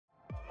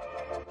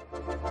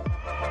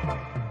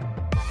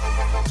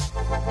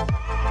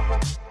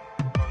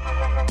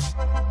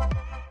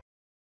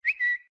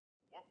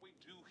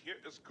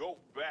Let's go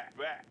back.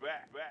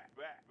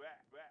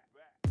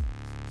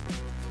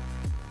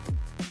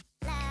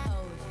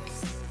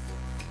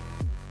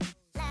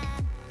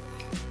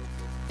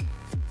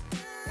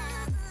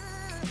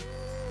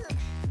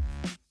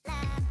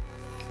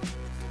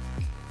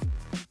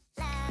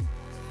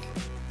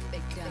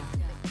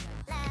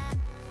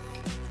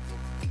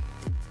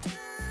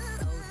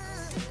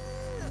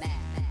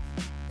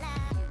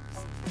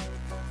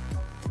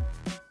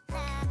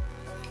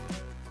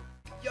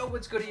 Yo,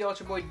 what's good y'all? It's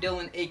your boy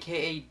Dylan,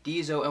 aka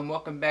Diesel, and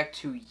welcome back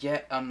to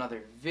yet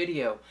another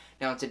video.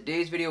 Now in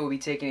today's video we'll be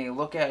taking a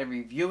look at and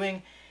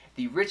reviewing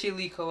the Riche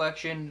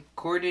collection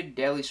corded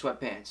daily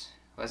sweatpants.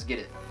 Let's get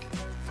it.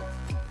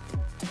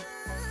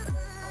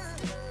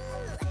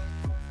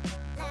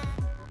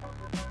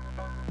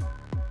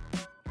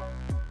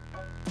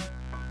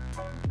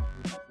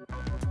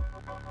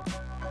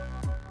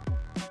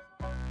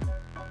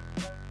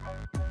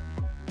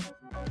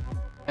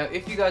 Now,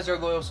 if you guys are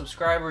loyal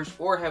subscribers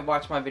or have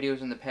watched my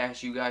videos in the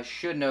past, you guys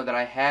should know that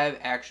I have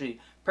actually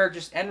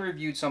purchased and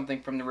reviewed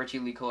something from the Riche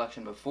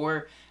collection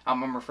before.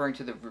 I'm referring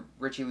to the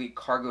Riche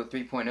Cargo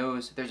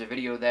 3.0s. There's a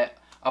video that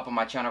up on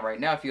my channel right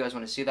now. If you guys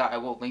want to see that, I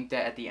will link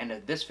that at the end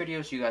of this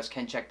video so you guys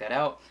can check that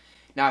out.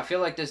 Now, I feel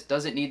like this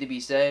doesn't need to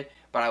be said,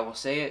 but I will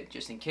say it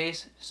just in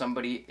case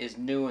somebody is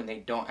new and they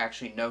don't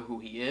actually know who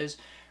he is.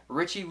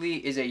 Riche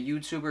is a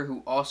YouTuber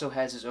who also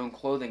has his own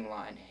clothing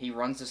line. He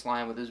runs this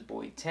line with his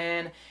boy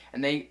Tan,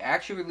 and they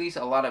actually release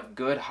a lot of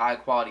good,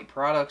 high-quality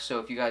products, so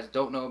if you guys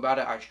don't know about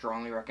it, I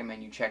strongly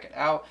recommend you check it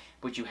out,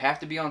 but you have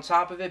to be on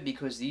top of it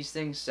because these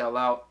things sell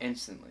out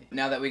instantly.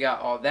 Now that we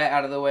got all that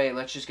out of the way,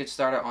 let's just get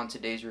started on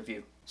today's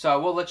review. So I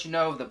will let you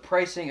know the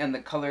pricing and the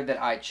color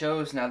that I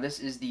chose. Now this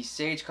is the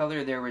sage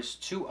color. There was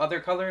two other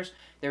colors.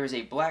 There was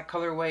a black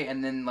colorway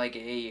and then like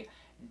a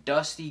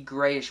dusty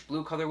grayish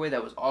blue colorway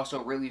that was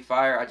also really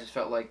fire. I just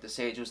felt like the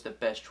sage was the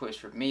best choice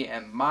for me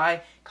and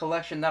my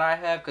collection that I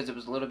have because it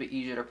was a little bit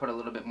easier to put a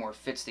little bit more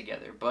fits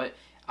together, but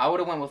I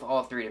would have went with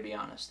all three to be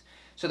honest.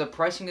 So the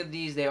pricing of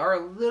these, they are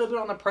a little bit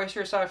on the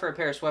pricier side for a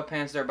pair of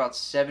sweatpants. They're about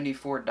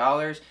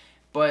 $74,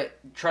 but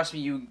trust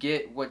me, you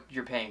get what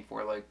you're paying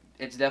for. Like,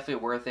 it's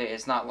definitely worth it.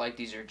 It's not like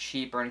these are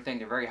cheap or anything.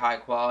 They're very high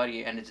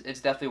quality and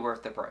it's definitely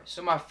worth the price.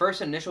 So my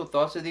first initial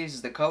thoughts of these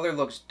is the color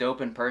looks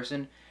dope in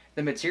person.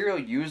 The material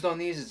used on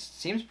these, it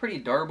seems pretty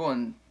durable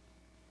and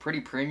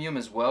pretty premium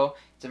as well.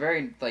 It's a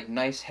very like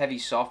nice, heavy,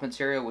 soft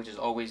material, which is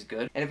always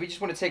good. And if we just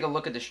want to take a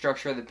look at the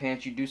structure of the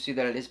pants, you do see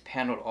that it is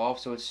paneled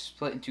off, so it's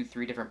split into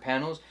three different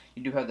panels.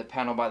 You do have the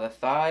panel by the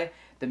thigh,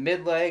 the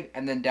mid leg,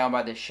 and then down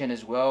by the shin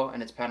as well.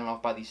 And it's paneled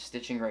off by these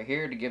stitching right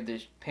here to give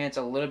the pants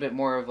a little bit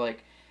more of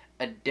like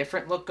a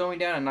different look going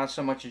down and not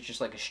so much as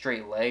just like a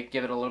straight leg.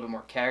 Give it a little bit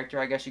more character,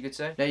 I guess you could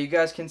say. Now you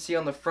guys can see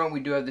on the front we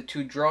do have the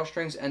two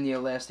drawstrings and the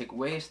elastic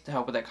waist to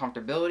help with that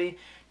comfortability.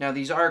 Now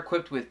these are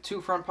equipped with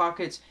two front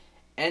pockets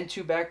and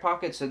two back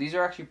pockets, so these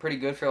are actually pretty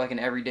good for like an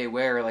everyday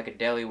wear or like a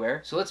daily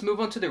wear. So let's move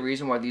on to the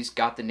reason why these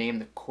got the name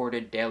the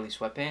corded daily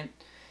sweatpant.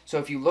 So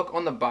if you look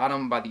on the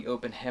bottom by the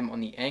open hem on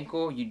the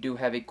ankle, you do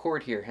have a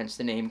cord here, hence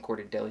the name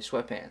corded daily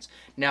sweatpants.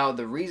 Now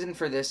the reason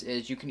for this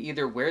is you can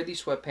either wear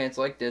these sweatpants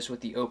like this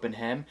with the open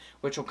hem,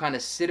 which will kind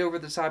of sit over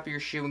the top of your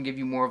shoe and give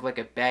you more of like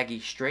a baggy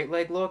straight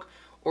leg look,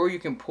 or you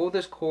can pull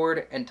this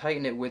cord and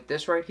tighten it with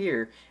this right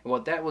here, and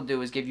what that will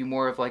do is give you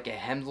more of like a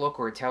hemmed look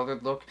or a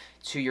tailored look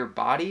to your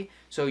body,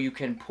 so you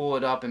can pull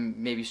it up and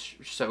maybe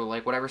so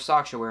like whatever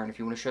socks you're wearing. If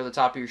you want to show the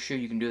top of your shoe,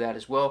 you can do that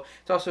as well.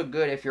 It's also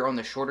good if you're on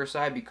the shorter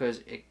side because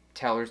it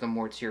tailors them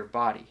more to your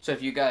body. So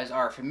if you guys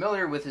are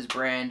familiar with his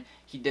brand,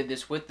 he did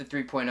this with the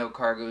 3.0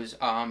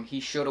 cargos. He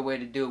showed a way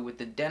to do it with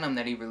the denim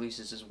that he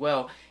releases as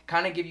well.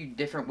 Kind of give you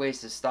different ways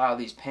to style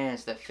these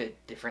pants that fit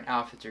different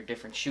outfits or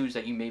different shoes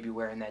that you may be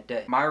wearing that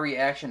day. My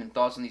reaction and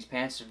thoughts on these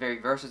pants is very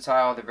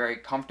versatile. They're very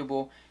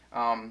comfortable.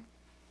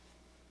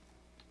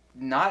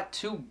 Not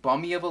too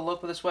bummy of a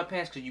look with the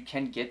sweatpants because you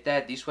can get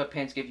that. These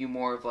sweatpants give you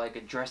more of like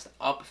a dressed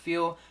up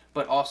feel,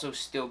 but also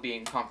still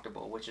being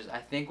comfortable, which is I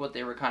think what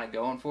they were kind of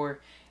going for.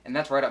 And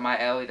that's right up my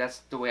alley. That's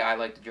the way I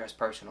like to dress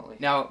personally.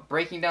 Now,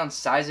 breaking down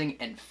sizing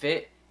and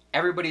fit,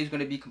 everybody is going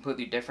to be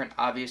completely different.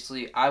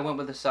 Obviously, I went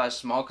with a size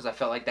small because I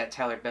felt like that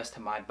tailored best to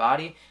my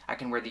body. I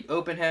can wear the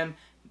open hem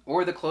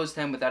or the closed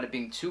hem without it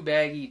being too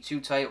baggy, too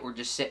tight, or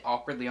just sit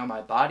awkwardly on my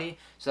body.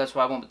 So that's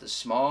why I went with the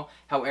small.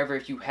 However,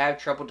 if you have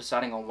trouble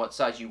deciding on what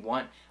size you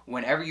want,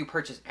 whenever you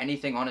purchase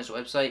anything on his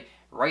website,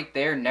 right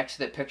there next to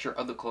the picture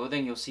of the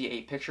clothing, you'll see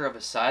a picture of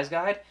a size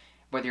guide,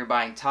 whether you're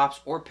buying tops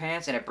or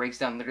pants, and it breaks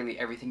down literally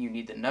everything you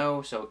need to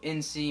know. So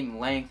inseam,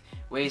 length,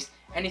 waist,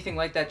 anything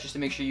like that, just to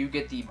make sure you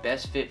get the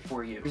best fit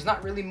for you. There's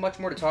not really much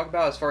more to talk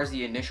about as far as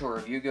the initial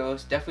review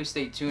goes. Definitely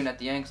stay tuned at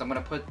the end because I'm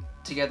going to put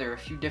together a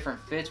few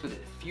different fits with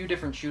a few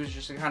different shoes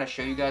just to kind of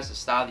show you guys the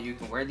style that you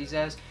can wear these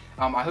as.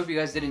 I hope you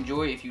guys did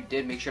enjoy. If you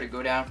did, make sure to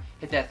go down,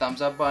 hit that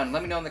thumbs up button.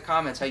 Let me know in the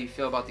comments how you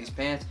feel about these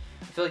pants.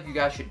 I feel like you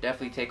guys should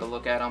definitely take a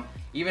look at them.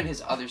 Even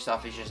his other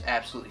stuff is just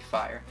absolutely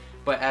fire.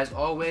 But as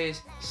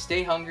always,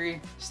 stay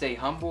hungry, stay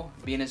humble,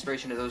 be an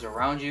inspiration to those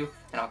around you,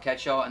 and I'll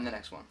catch y'all in the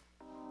next one.